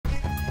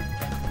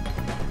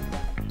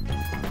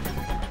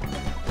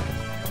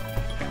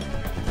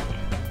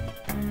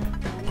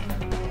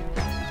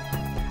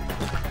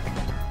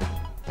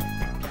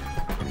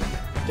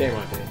Game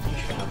idea. You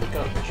should have a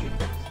gun and shoot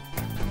things.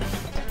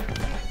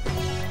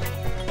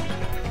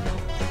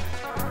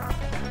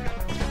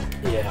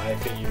 Yeah, I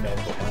think you meant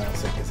what my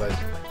answer because I.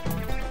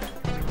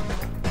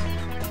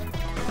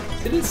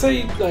 Did it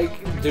say like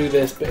do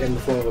this but in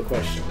the form of a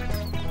question?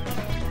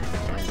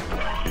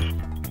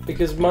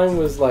 Because mine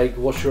was like,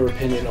 what's your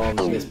opinion on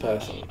this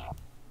person?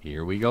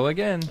 Here we go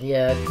again.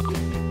 Yeah,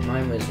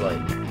 mine was like...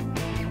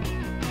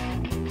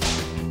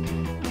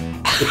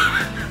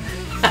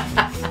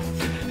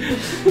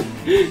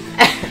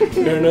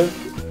 Fair enough.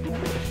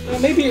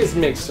 Maybe it's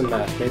mixed and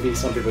matched. Maybe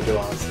some people do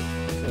answer.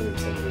 Maybe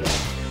some people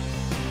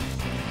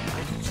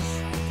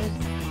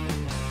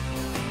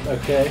don't.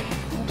 Okay.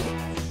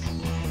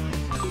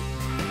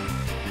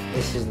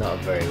 This is not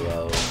very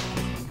well...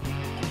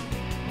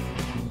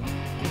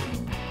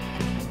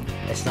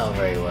 It's not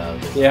very well.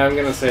 Yeah, I'm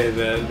gonna say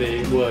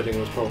the wording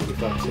was probably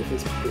fucked if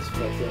it's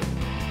like that.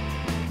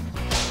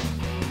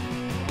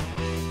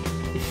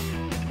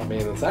 I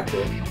mean, it's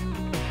accurate.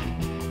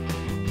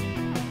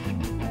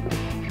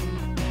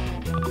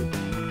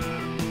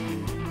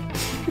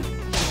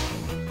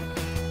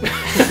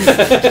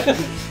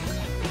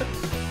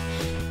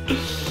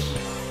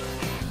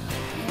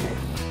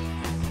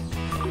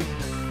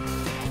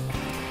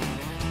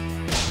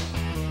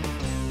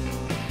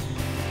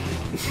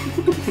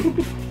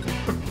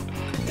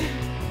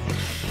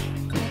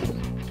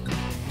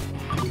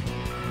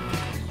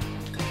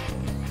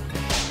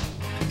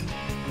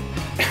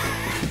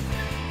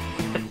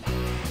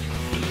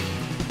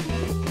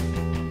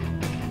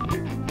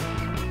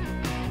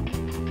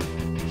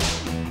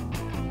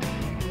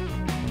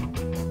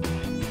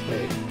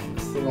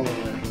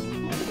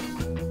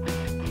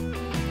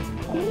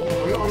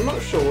 I'm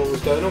not sure what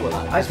was going on with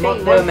that. I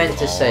think they were meant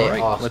to say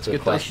Alright, ask let's the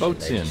get those question.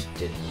 votes They in. just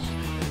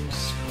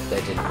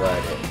they didn't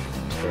word it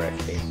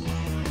correctly.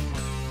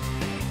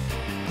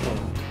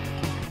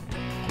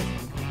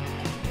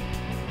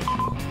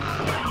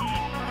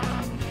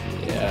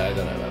 Yeah, I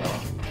don't know about that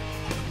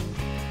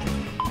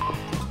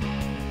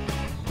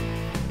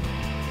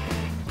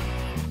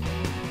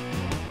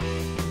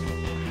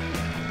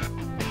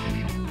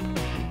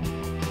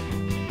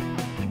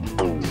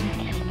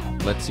one.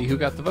 Let's see who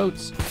got the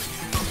votes.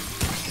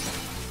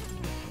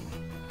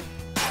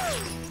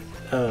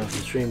 Oh, the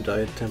stream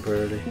died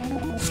temporarily.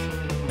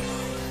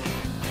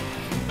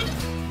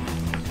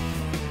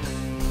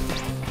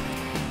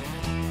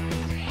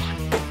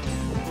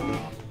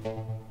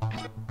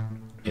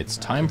 It's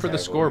time for the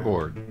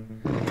scoreboard.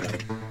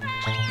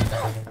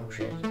 Oh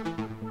shit.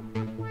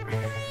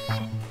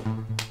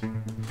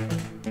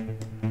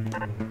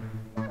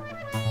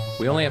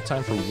 We only have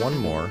time for one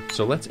more,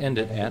 so let's end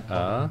it at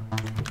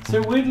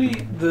So weirdly,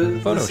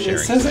 Photo it sharing.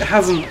 says it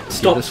hasn't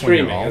stopped this one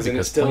your streaming, all as in it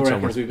because still points are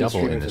reckons worth we've been double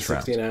in streaming for this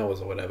round. 16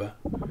 hours or whatever.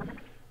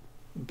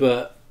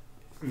 But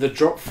the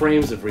drop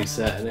frames have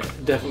reset, and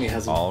it definitely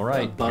has a, All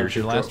right, a bunch here's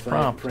your of last drop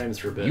prompt. frames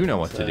for a bit. You know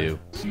what so, to do.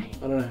 I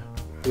don't know.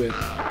 Weird.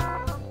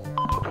 That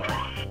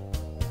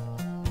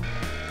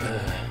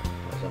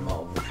was a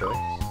multiple choice.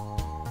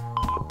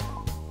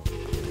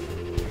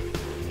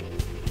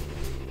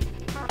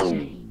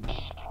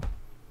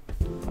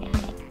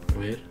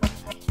 Weird.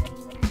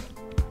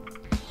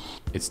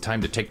 It's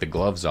time to take the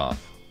gloves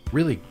off.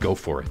 Really go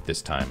for it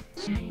this time.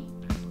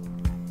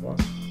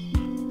 What?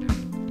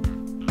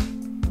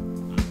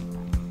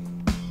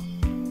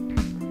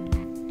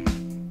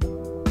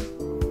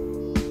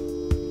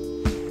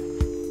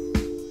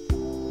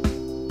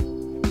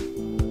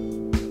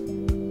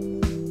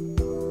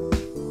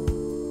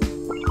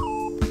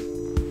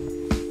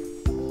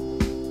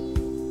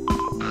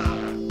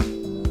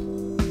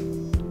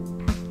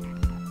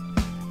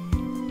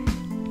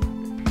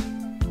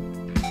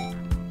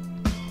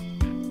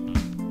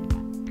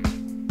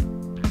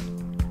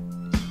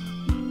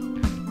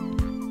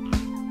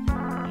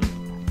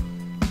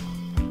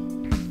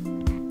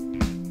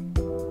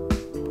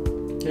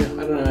 Yeah,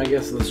 I don't know. I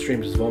guess the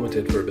stream just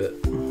vomited for a bit.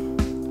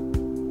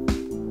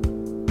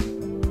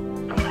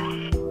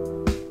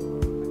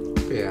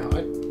 Yeah,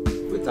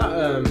 with that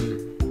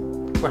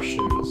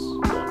questions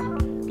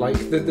one, like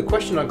the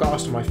question I got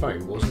asked on my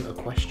phone wasn't a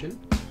question.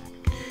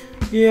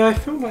 Yeah, I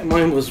feel like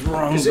mine was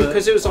wrong.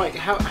 Because it was like,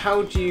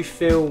 how do you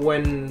feel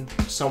when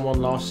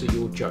someone laughs at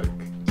your joke?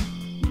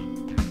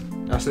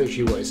 That's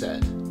literally what it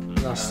said.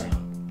 That's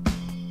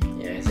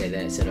Yeah, so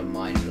then instead of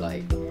mine,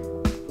 like,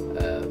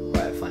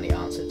 write a funny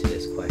answer to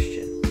this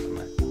question. I'm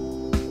like,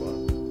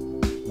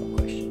 what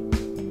question?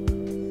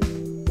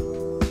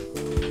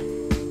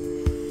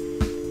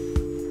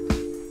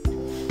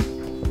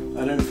 I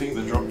don't think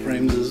the drop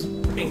frames has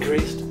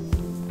increased,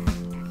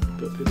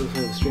 but people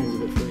say the stream's a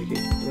bit freaky. I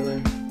don't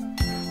know.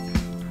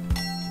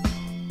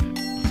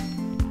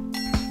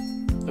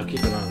 I'll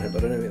keep an eye on it,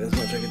 but I don't think there's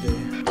much I can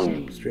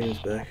do. Stream's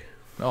back.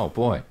 Oh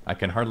boy, I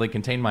can hardly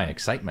contain my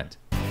excitement.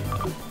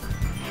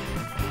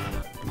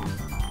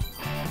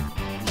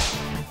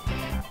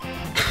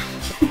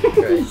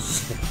 Great.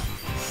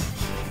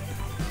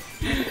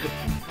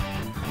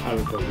 I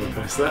would probably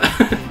post that.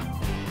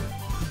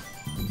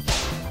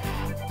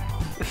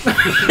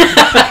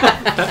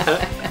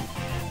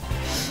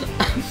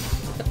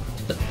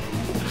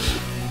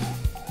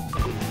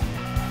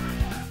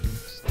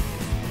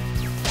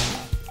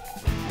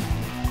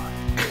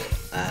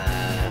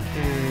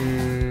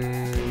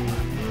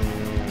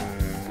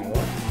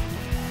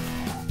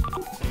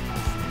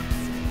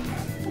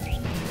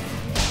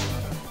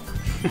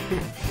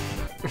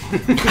 That's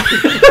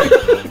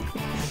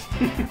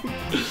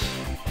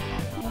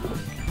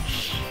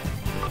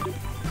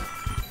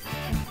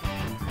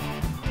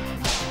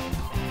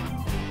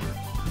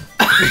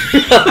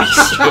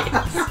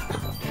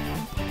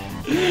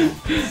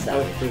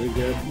pretty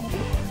good.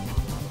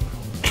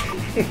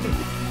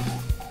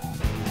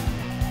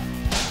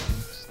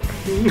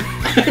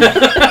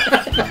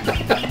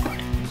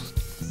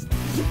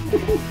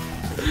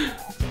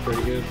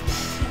 Pretty good.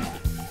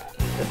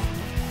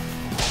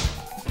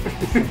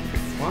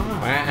 Wow.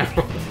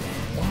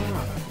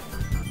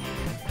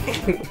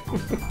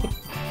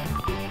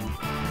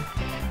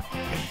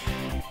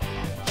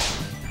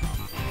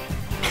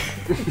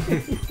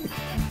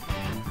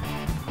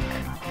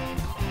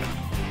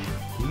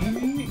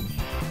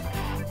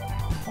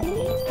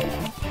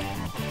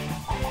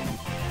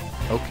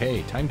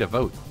 Okay, time to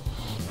vote.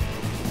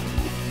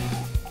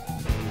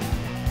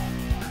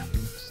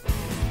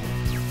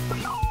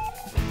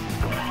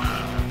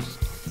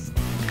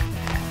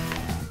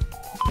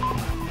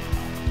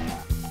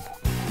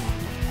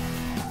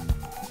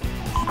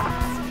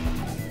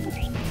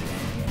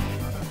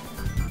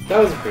 That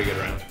was a pretty good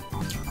round.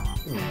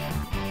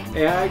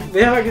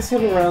 Yeah, I guess the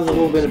other rounds a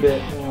little bit a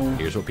bit.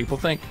 Here's what people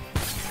think.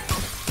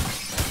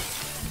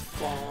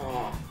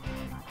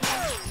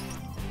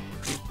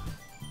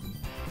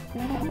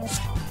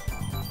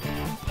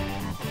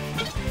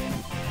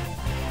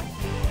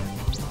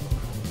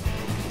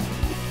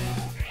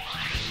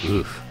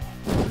 Oof.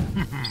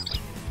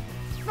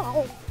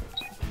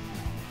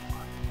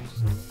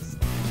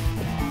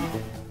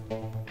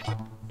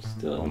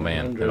 Still Oh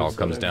man, 100, it all so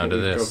comes I don't down to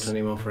think we've this. dropped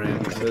any more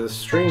frames. So the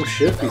stream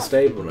should be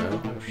stable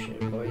now. Oh shit,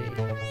 boy.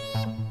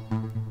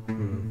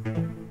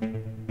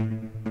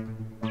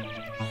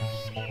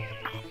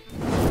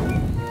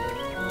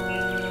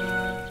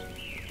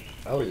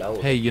 Oh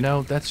lord. Hey, you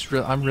know, that's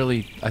real. I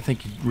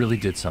think you really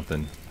did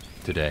something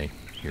today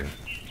here.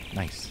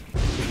 Nice.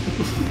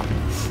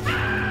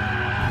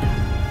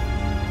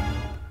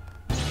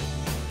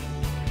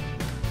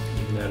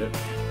 Net it.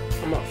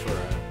 I'm up for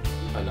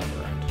another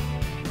round.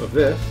 Of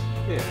this?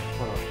 Yeah,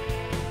 why not?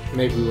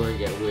 Maybe we won't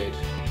get weird.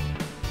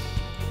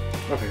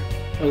 Okay.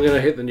 I'm gonna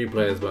hit the new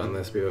players button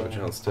there so we have a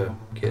chance to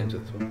get into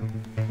this one.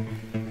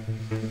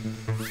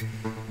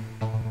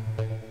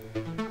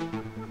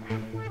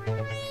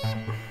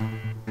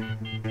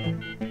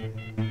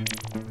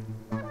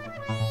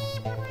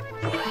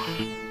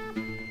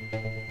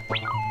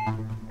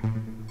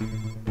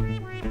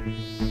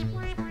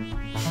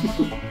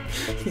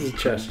 The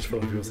chat's just full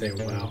of people saying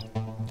wow.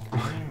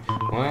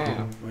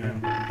 Wow.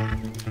 Wow.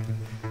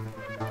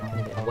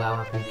 Wow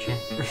up in chat.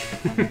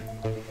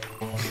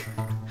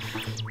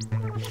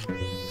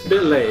 It's a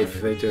bit late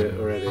if they do it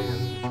already.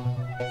 And...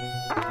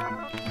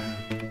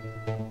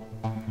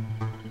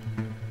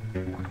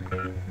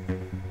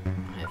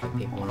 I think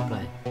people want to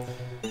play.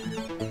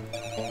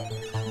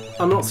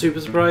 I'm not super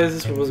surprised,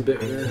 this one was a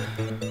bit... It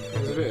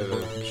was a bit of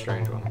a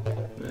strange one.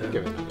 Yeah.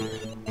 Give it a go.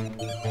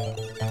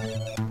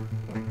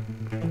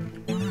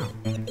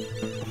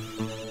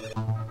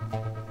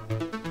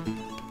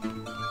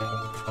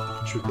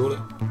 Should we call it?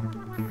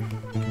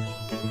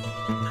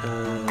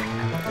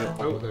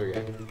 Oh, there we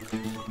go.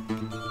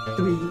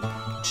 3,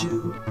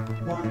 2,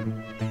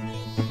 1.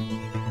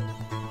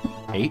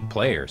 8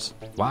 players.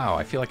 Wow,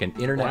 I feel like an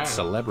internet Wow.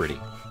 celebrity.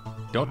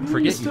 Don't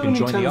forget you Still can only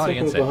join 10 the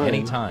audience seconds at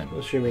any behind, time.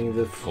 Assuming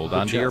the Hold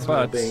on to your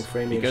butts,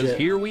 because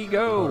here we Hold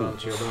go. on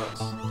to your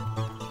butts.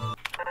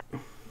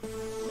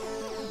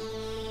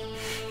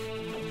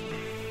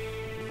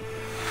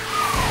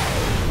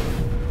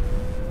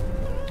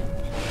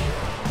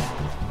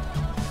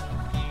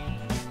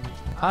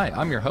 Hi,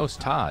 I'm your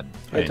host, Todd.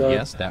 Hi, And Todd.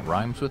 yes, that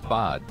rhymes with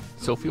bod.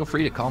 So feel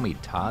free to call me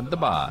Todd the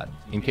Bod.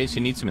 In case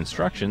you need some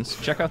instructions,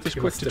 check out this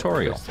quick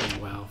tutorial.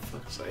 Wow,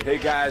 fuck's sake. Hey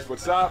guys,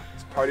 what's up?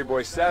 It's Party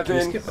Boy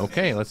 7.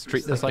 Okay, let's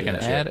treat this like an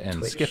ad and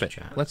Twitch skip it.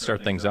 chat. Let's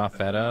start things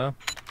off at a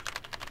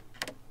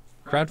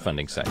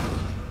crowdfunding site.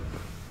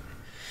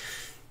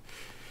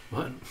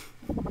 What?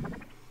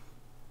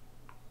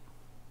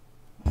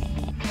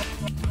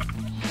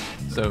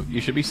 So you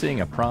should be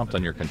seeing a prompt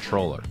on your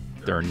controller.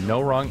 There are no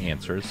wrong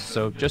answers,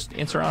 so just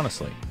answer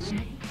honestly.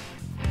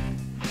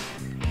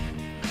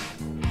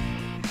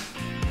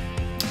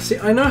 See,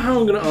 I know how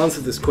I'm going to answer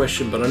this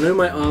question, but I know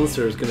my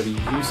answer is going to be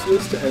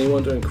useless to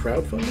anyone doing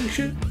crowdfunding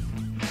shit.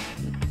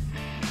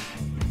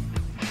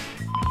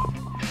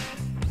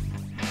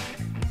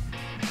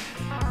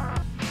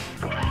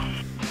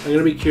 I'm going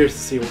to be curious to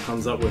see what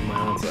comes up with my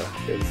answer.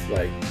 It's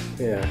like,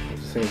 yeah, it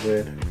just seems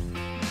weird.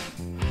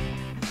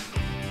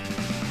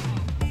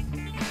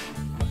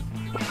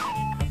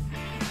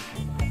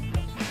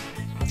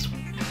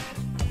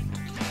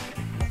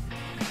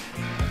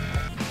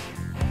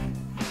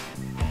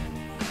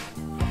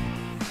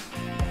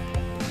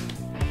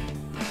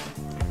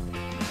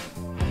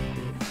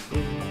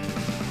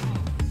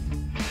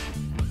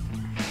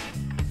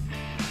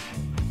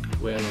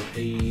 We're an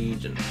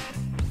agent.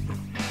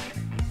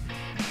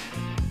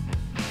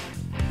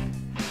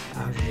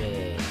 Oh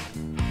shit.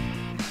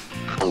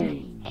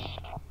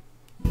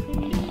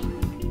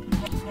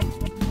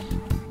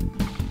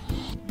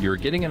 You're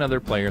getting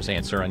another player's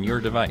answer on your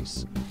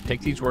device.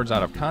 Take these words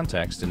out of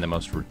context in the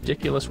most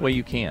ridiculous way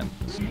you can.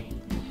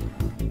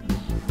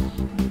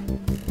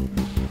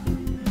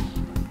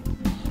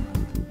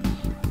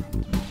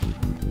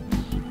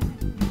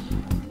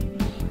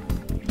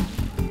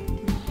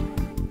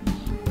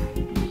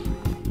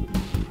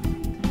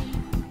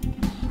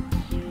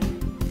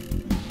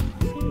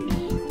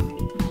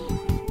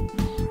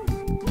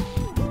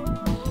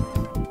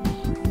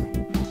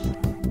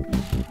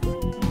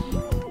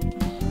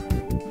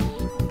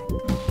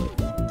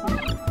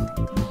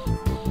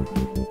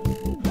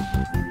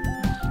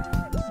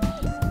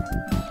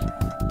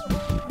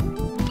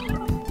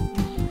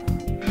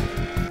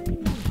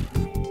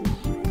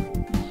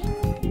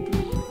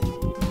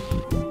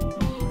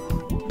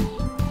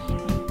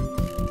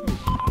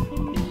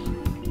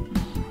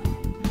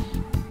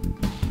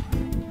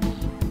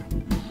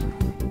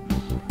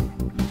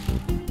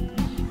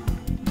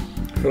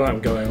 I feel like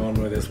I'm going on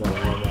with this one,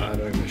 and I'm not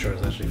even sure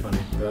it's actually funny,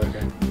 but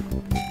okay.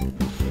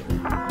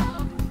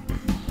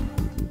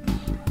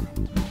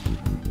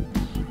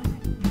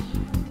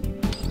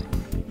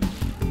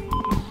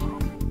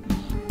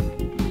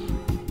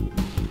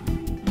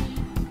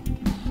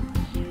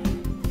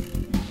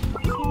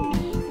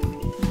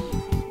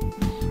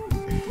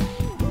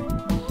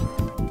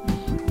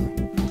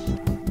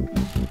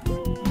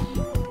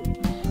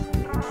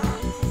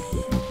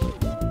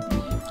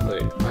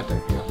 Wait, I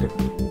don't think I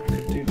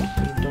could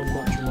have done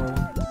much more.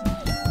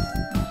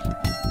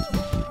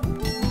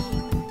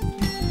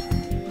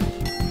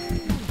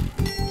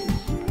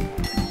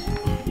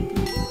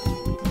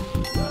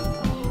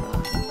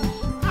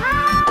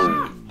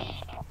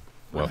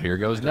 Well, here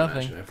goes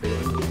nothing. Actually, I feel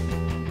like-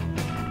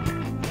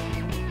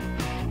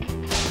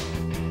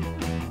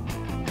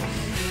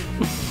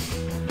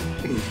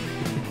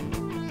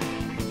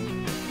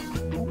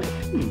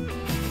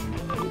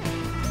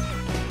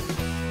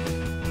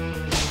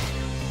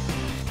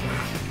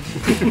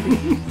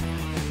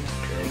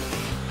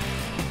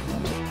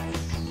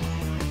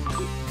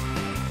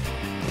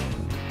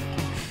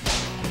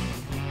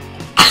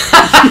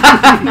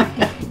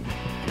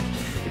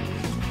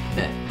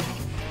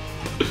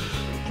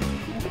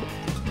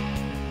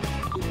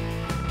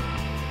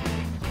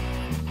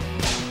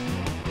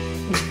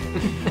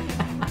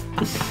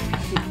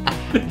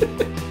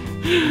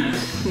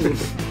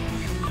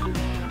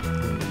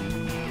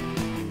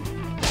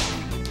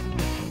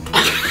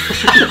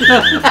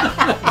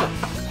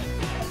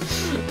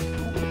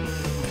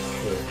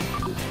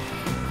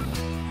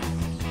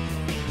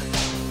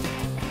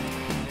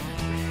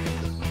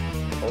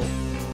 Oh.